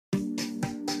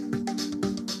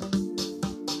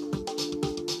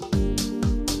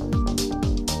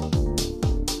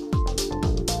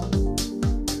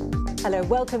Hello,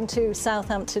 welcome to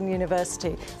Southampton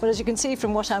University. Well, as you can see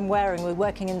from what I'm wearing, we're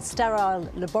working in sterile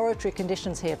laboratory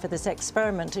conditions here for this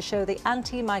experiment to show the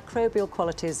antimicrobial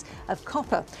qualities of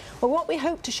copper. Well, what we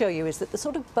hope to show you is that the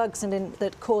sort of bugs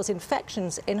that cause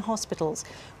infections in hospitals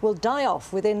will die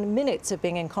off within minutes of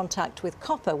being in contact with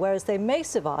copper, whereas they may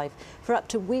survive for up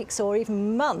to weeks or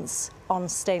even months on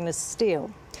stainless steel.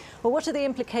 Well, what are the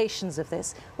implications of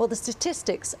this? Well, the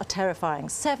statistics are terrifying.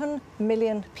 7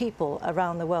 million people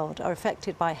around the world are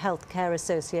affected by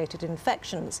healthcare-associated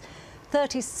infections.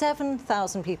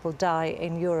 37,000 people die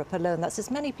in Europe alone. That's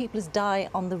as many people as die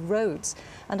on the roads,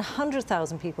 and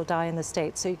 100,000 people die in the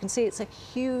States. So you can see it's a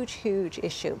huge, huge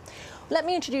issue. Let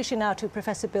me introduce you now to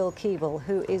Professor Bill Keeble,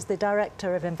 who is the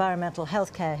Director of Environmental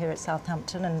Healthcare here at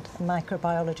Southampton and a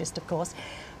microbiologist, of course.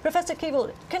 Professor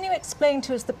Keeble, can you explain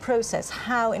to us the process,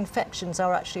 how infections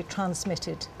are actually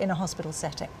transmitted in a hospital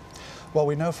setting? Well,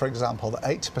 we know, for example, that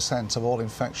 80% of all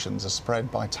infections are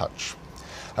spread by touch.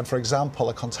 And for example,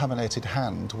 a contaminated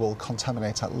hand will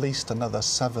contaminate at least another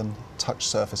 7 touch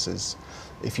surfaces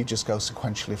if you just go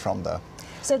sequentially from there.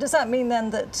 So does that mean then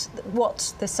that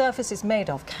what the surface is made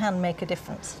of can make a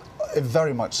difference?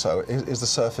 Very much so. Is the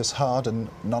surface hard and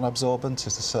non-absorbent?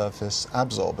 Is the surface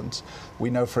absorbent? We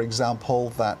know, for example,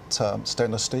 that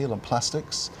stainless steel and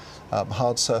plastics,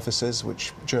 hard surfaces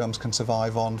which germs can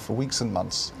survive on for weeks and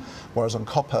months, whereas on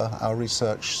copper, our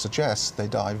research suggests they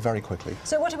die very quickly.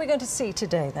 So what are we going to see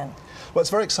today then? Well, it's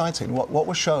very exciting. What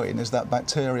we're showing is that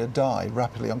bacteria die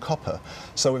rapidly on copper.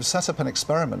 So we've set up an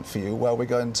experiment for you where we're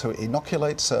going to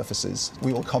inoculate surfaces.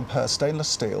 We will compare stainless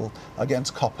steel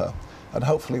against copper. And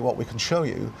hopefully what we can show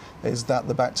you is that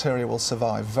the bacteria will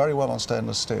survive very well on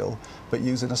stainless steel, but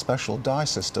using a special dye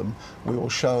system, we will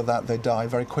show that they die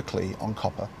very quickly on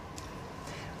copper.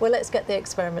 Well, let's get the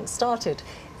experiment started.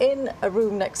 In a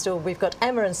room next door, we've got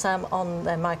Emma and Sam on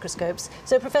their microscopes.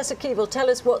 So, Professor Keeble, tell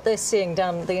us what they're seeing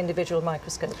down the individual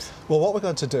microscopes. Well, what we're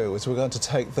going to do is we're going to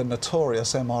take the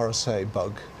notorious MRSA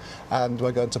bug, and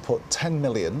we're going to put 10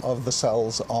 million of the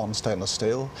cells on stainless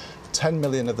steel, 10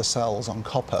 million of the cells on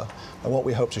copper, and what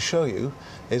we hope to show you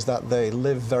is that they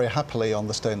live very happily on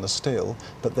the stainless steel,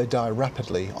 but they die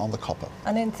rapidly on the copper.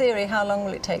 And in theory, how long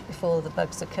will it take before the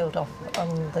bugs are killed off on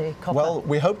the copper? Well,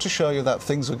 we hope to show you that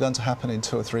things are going to happen in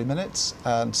 2 or 3 minutes,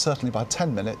 and certainly by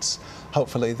 10 minutes,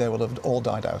 hopefully they will have all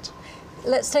died out.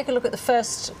 Let's take a look at the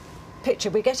first picture.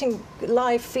 We're getting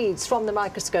live feeds from the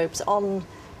microscopes on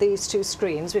these 2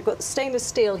 screens. We've got the stainless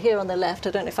steel here on the left.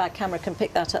 I don't know if our camera can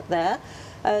pick that up there.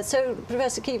 So,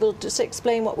 Professor Keeble, just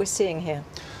explain what we're seeing here.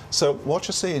 So what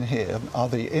you're seeing here are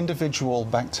the individual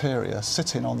bacteria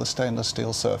sitting on the stainless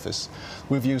steel surface.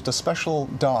 We've used a special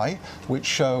dye which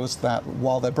shows that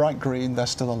while they're bright green, they're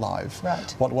still alive.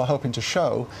 Right. What we're hoping to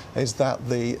show is that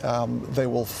they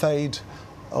will fade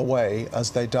away as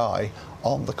they die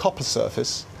on the copper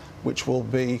surface, which will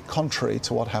be contrary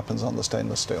to what happens on the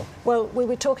stainless steel. Well, we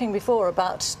were talking before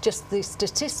about just the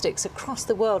statistics across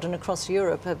the world and across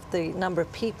Europe of the number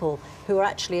of people who are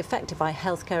actually affected by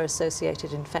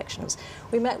healthcare-associated infections.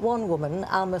 We met one woman,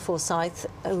 Alma Forsyth,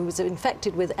 who was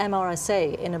infected with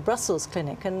MRSA in a Brussels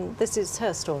clinic, and this is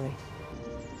her story.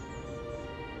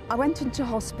 I went into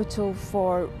hospital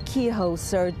for keyhole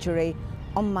surgery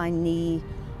on my knee.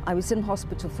 I was in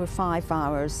hospital for 5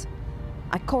 hours.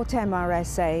 I caught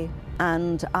MRSA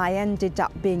and I ended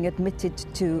up being admitted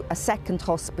to a second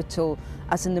hospital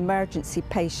as an emergency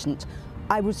patient.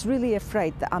 I was really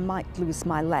afraid that I might lose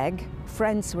my leg.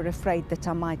 Friends were afraid that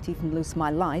I might even lose my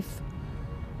life.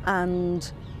 And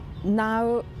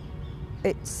now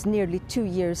it's nearly 2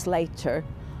 years later.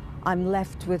 I'm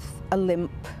left with a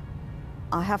limp.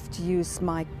 I have to use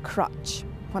my crutch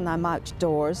when I'm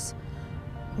outdoors.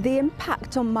 The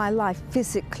impact on my life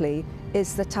physically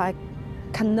is that I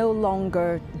can no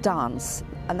longer dance,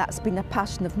 and that's been a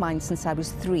passion of mine since I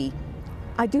was 3.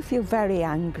 I do feel very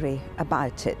angry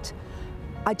about it.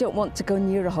 I don't want to go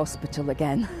near a hospital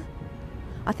again.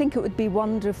 I think it would be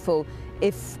wonderful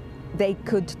if they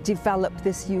could develop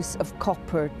this use of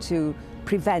copper to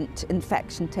prevent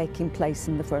infection taking place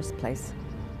in the first place.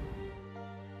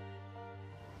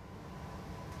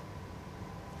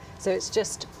 So it's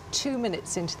just 2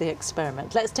 minutes into the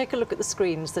experiment. Let's take a look at the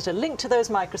screens that are linked to those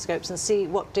microscopes and see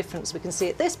what difference we can see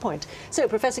at this point. So,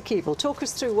 Professor Keeble, talk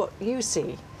us through what you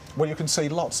see. Well, you can see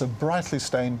lots of brightly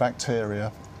stained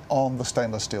bacteria on the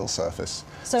stainless steel surface.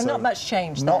 So not much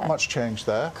change there? Not much change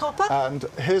there. Copper? And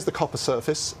here's the copper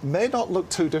surface. May not look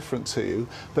too different to you,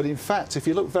 but in fact, if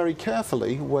you look very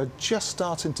carefully, we're just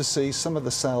starting to see some of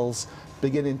the cells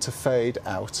beginning to fade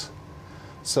out.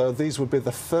 So these would be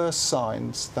the first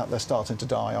signs that they're starting to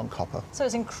die on copper. So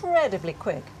it's incredibly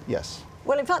quick. Yes.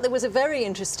 Well, in fact, there was a very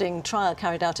interesting trial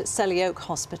carried out at Selly Oak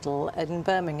Hospital in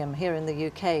Birmingham, here in the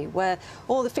UK, where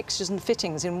all the fixtures and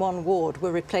fittings in one ward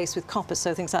were replaced with copper,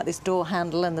 so things like this door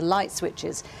handle and the light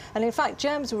switches. And in fact,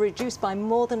 germs were reduced by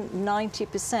more than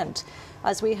 90%,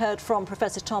 as we heard from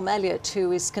Professor Tom Elliott,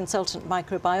 who is consultant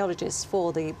microbiologist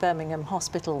for the Birmingham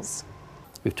hospitals.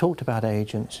 We've talked about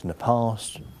agents in the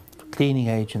past, cleaning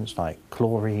agents like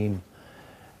chlorine,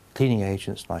 cleaning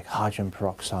agents like hydrogen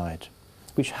peroxide,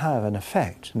 which have an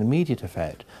effect, an immediate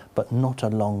effect, but not a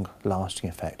long-lasting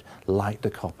effect, like the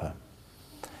copper.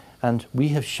 And we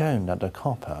have shown that the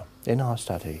copper, in our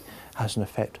study, has an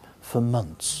effect for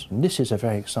months. And this is a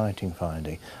very exciting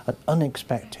finding, an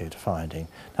unexpected finding,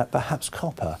 that perhaps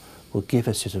copper will give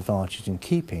us its advantage in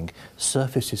keeping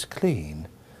surfaces clean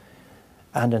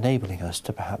and enabling us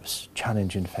to perhaps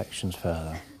challenge infections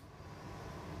further.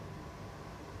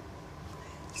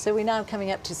 So we're now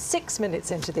coming up to 6 minutes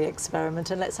into the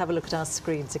experiment, and let's have a look at our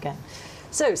screens again.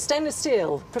 So, stainless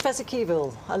steel, Professor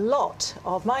Keevil, a lot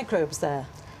of microbes there.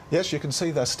 Yes, you can see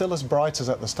they're still as bright as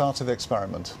at the start of the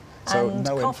experiment. So and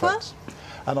no copper? infect.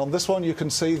 And on this one you can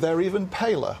see they're even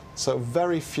paler. So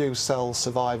very few cells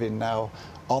surviving now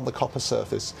on the copper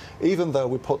surface, even though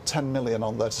we put 10 million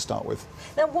on there to start with.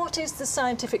 Now, what is the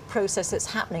scientific process that's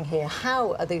happening here?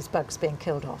 How are these bugs being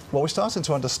killed off? Well, we're starting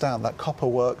to understand that copper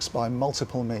works by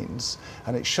multiple means,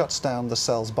 and it shuts down the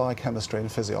cell's biochemistry and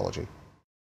physiology.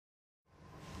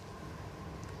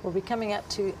 We'll be coming up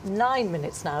to 9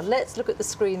 minutes now. Let's look at the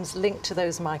screens linked to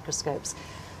those microscopes.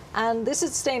 And this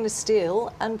is stainless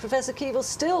steel, and Professor Keevil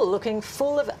still looking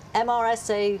full of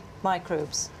MRSA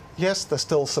microbes. Yes, they're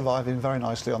still surviving very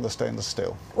nicely on the stainless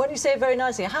steel. When you say very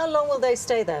nicely, how long will they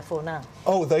stay there for now?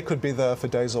 Oh, they could be there for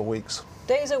days or weeks.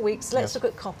 Days or weeks. Let's Yes.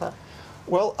 look at copper.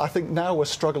 Well, I think now we're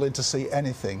struggling to see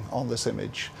anything on this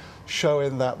image,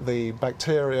 showing that the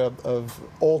bacteria have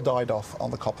all died off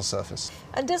on the copper surface.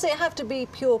 And does it have to be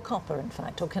pure copper, in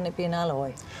fact, or can it be an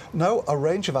alloy? No, a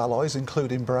range of alloys,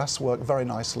 including brass, work very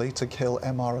nicely to kill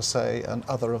MRSA and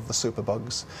other of the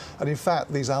superbugs. And in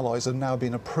fact, these alloys have now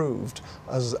been approved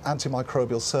as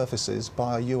antimicrobial surfaces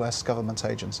by a US government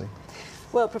agency.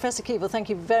 Well, Professor Keevil, thank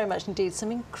you very much indeed.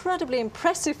 Some incredibly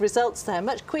impressive results there,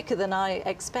 much quicker than I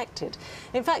expected.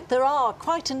 In fact, there are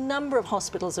quite a number of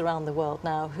hospitals around the world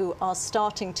now who are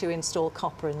starting to install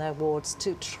copper in their wards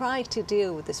to try to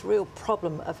deal with this real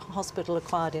problem of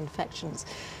hospital-acquired infections.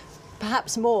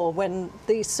 Perhaps more when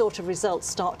these sort of results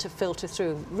start to filter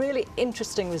through. Really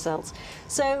interesting results.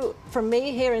 So from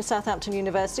me here in Southampton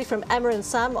University, from Emma and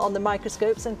Sam on the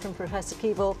microscopes, and from Professor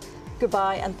Keevil,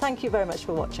 goodbye and thank you very much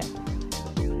for watching.